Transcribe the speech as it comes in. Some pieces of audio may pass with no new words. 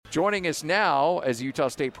Joining us now as Utah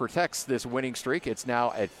State protects this winning streak, it's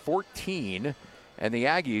now at 14. And the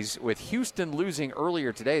Aggies, with Houston losing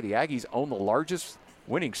earlier today, the Aggies own the largest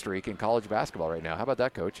winning streak in college basketball right now. How about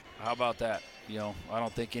that, Coach? How about that? I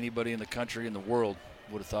don't think anybody in the country, in the world,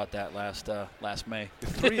 would have thought that last May.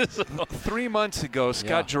 3 months ago,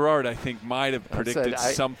 Scott Gerard, I think, might have predicted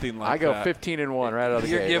something like that. I go 15-1 right out of the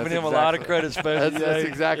gate. You're giving him a lot of credit, especially. That's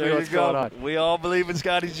exactly what's going on. We all believe in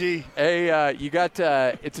Scotty G. Hey, you got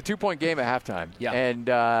it's a 2-point game at halftime. Yeah.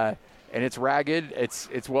 And it's ragged.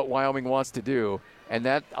 It's what Wyoming wants to do. And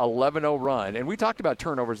that 11-0 run, and we talked about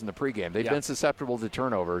turnovers in the pregame. They've been susceptible to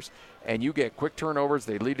turnovers, and you get quick turnovers.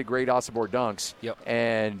 They lead to great Osibor dunks,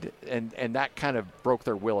 and that kind of broke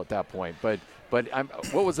their will at that point. But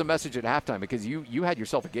what was the message at halftime? Because you had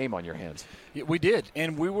yourself a game on your hands. Yeah, we did,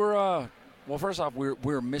 and we were well. First off, we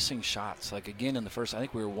were missing shots. Like again in the first, I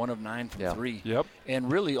think we were 1 of 9 from 3. Yep. And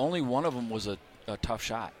really, only one of them was a tough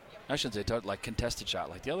shot. I shouldn't say tough, like contested shot.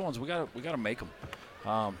 Like the other ones, we got to make them.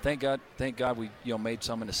 Thank God we made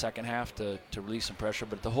some in the second half to release some pressure.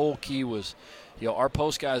 But the whole key was, our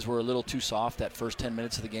post guys were a little too soft that first 10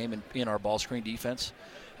 minutes of the game in our ball screen defense.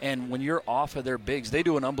 And when you're off of their bigs, they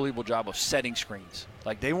do an unbelievable job of setting screens.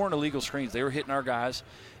 Like they weren't illegal screens; they were hitting our guys,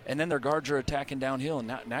 and then their guards are attacking downhill,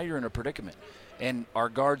 and now you're in a predicament. And our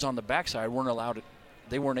guards on the backside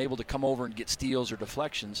they weren't able to come over and get steals or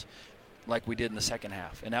deflections like we did in the second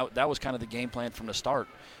half. And that was kind of the game plan from the start.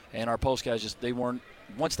 And our post guys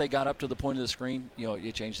once they got up to the point of the screen,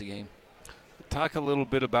 it changed the game. Talk a little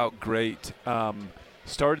bit about great.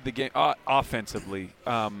 Started the game offensively.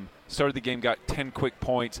 Started the game, got 10 quick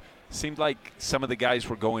points. Seemed like some of the guys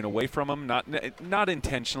were going away from him, not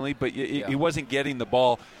intentionally, but he wasn't getting the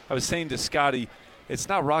ball. I was saying to Scotty, it's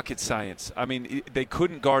not rocket science. I mean, they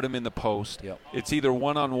couldn't guard him in the post. Yep. It's either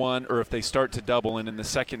one-on-one or if they start to double. And in the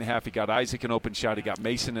second half, he got Isaac an open shot. He got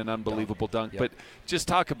Mason an unbelievable dunk. Yep. But just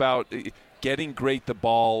talk about getting great the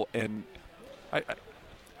ball. And I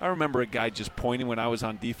remember a guy just pointing when I was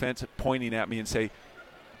on defense, pointing at me and say,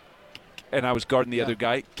 and I was guarding the other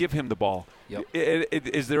guy, give him the ball. Yep.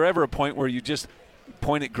 Is there ever a point where you just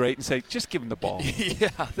point it great and say, just give him the ball? Yeah,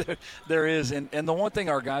 there is. And the one thing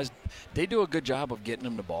our guys, they do a good job of getting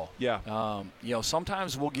him the ball. Yeah.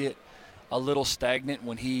 Sometimes we'll get a little stagnant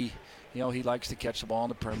when he likes to catch the ball on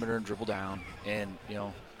the perimeter and dribble down, and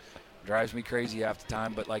drives me crazy half the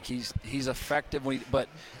time. But like he's effective but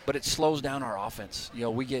it slows down our offense.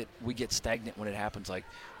 We get stagnant when it happens. Like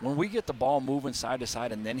when we get the ball moving side to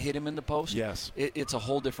side and then hit him in the post. Yes. It's a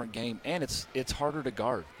whole different game, and it's harder to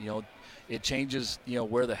guard. It changes,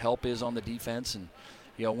 where the help is on the defense. And,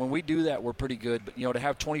 when we do that, we're pretty good. But, to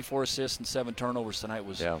have 24 assists and 7 turnovers tonight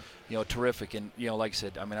was, terrific. And, like I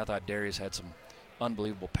said, I thought Darius had some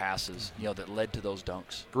unbelievable passes, that led to those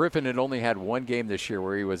dunks. Griffin had only had one game this year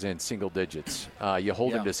where he was in single digits. You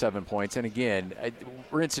hold him to 7 points. And, again,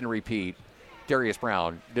 rinse and repeat, Darius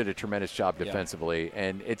Brown did a tremendous job defensively.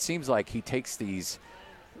 And it seems like he takes these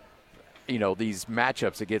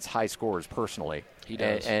matchups against high scorers personally. He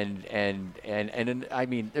does. And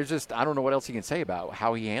there's just, I don't know what else you can say about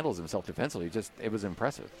how he handles himself defensively. It was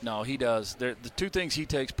impressive. No, he does. The two things he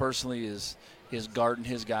takes personally is guarding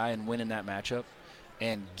his guy and winning that matchup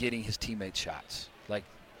and getting his teammates shots. Like,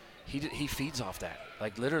 he feeds off that.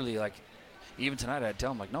 Like, literally, like, even tonight I'd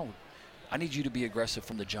tell him, like, no, I need you to be aggressive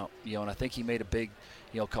from the jump. And I think he made a big,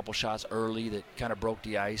 couple shots early that kind of broke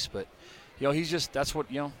the ice. But, he's just, that's what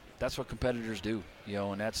competitors do,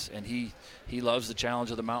 and he loves the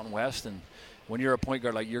challenge of the Mountain West. And when you're a point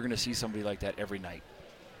guard, like, you're going to see somebody like that every night.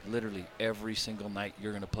 Literally every single night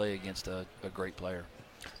you're going to play against a great player.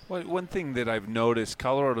 Well, one thing that I've noticed,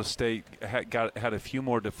 Colorado State had a few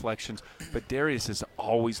more deflections, but Darius is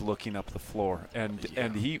always looking up the floor, and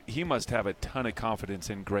he must have a ton of confidence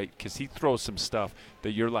in great, because he throws some stuff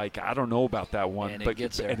that you're like, I don't know about that one, and but it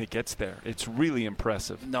gets there. And it gets there. It's really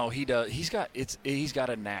impressive. No, he does. He's got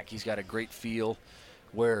a knack. He's got a great feel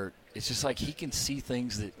where it's just like he can see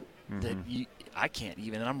things that I can't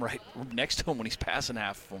even. And I'm right next to him when he's passing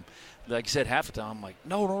half of them. Like I said, half the time I'm like,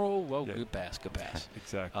 no, whoa, good pass.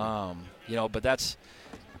 Exactly. But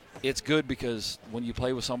it's good because when you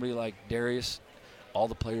play with somebody like Darius, all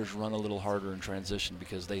the players run a little harder in transition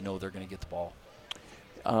because they know they're going to get the ball.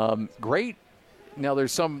 Great. Now,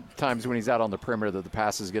 there's some times when he's out on the perimeter that the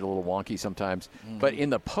passes get a little wonky sometimes. But in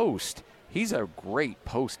the post, he's a great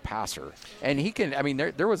post passer. And he can,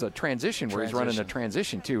 there was a transition where he's running a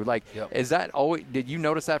transition too. Like, Is that always, did you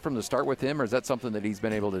notice that from the start with him, or is that something that he's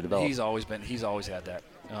been able to develop? He's always had that.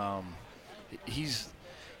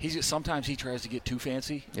 sometimes he tries to get too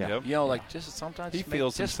fancy. Yeah. Yep. You know, like just sometimes He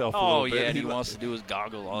feels himself a Oh little bit. yeah, and he wants to do his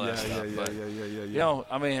goggle, all that stuff. But yeah. you know,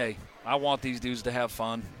 I mean, hey, I want these dudes to have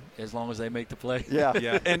fun as long as they make the play. Yeah.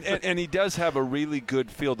 Yeah, and he does have a really good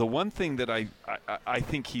feel. The one thing that I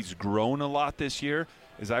think he's grown a lot this year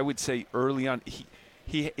is I would say early on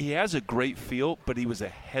he has a great feel, but he was a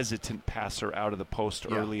hesitant passer out of the post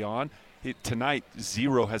early on. Tonight,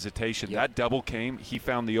 zero hesitation. Yep. That double came. He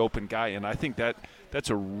found the open guy, and I think that's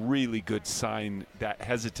a really good sign that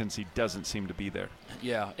hesitancy doesn't seem to be there.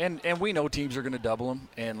 Yeah, and we know teams are going to double him,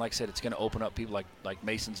 and like I said, it's going to open up people like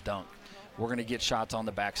Mason's dunk. We're going to get shots on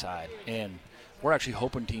the backside, and we're actually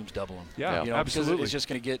hoping teams double him. Yeah, you know, absolutely. Because it's just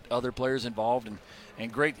going to get other players involved,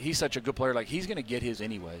 and great. He's such a good player. Like, he's going to get his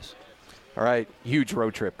anyways. All right, huge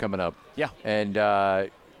road trip coming up. Yeah. And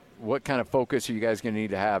what kind of focus are you guys going to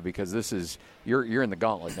need to have? Because this is you're in the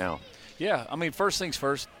gauntlet now. Yeah, I mean, first things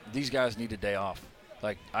first, these guys need a day off.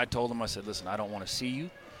 Like, I told them, I said, listen, I don't want to see you.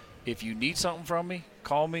 If you need something from me,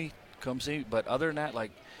 call me, come see me. But other than that,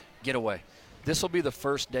 like, get away. This will be the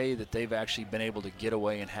first day that they've actually been able to get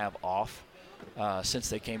away and have off since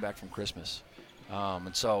they came back from Christmas.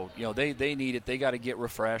 And so, you know, they need it. They got to get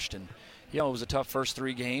refreshed. And, you know, it was a tough first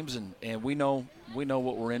 3 games, and we know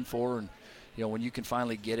what we're in for. And, you know, when you can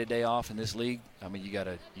finally get a day off in this league, I mean, you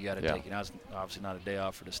gotta take it. Now, it's obviously not a day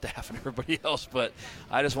off for the staff and everybody else, but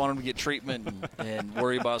I just want them to get treatment and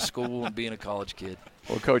worry about school and being a college kid.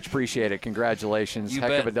 Well, Coach, appreciate it. Congratulations. You Heck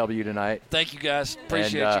bet. of a W tonight. Thank you, guys.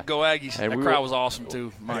 Appreciate you. Go Aggies. And That crowd was awesome,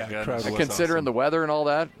 too. My goodness. crowd was Considering awesome. the weather and all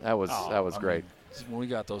that, that was great. When we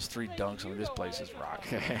got those 3 dunks, I mean, this place is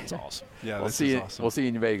rocking. It's awesome. Yeah, We'll this see is you. awesome. We'll see you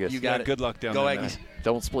in Vegas. You got it. Good luck down Go there. Aggies. Man.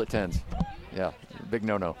 Don't split tens. Yeah, big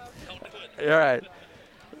no-no. All right.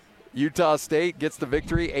 Utah State gets the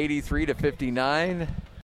victory, 83-59.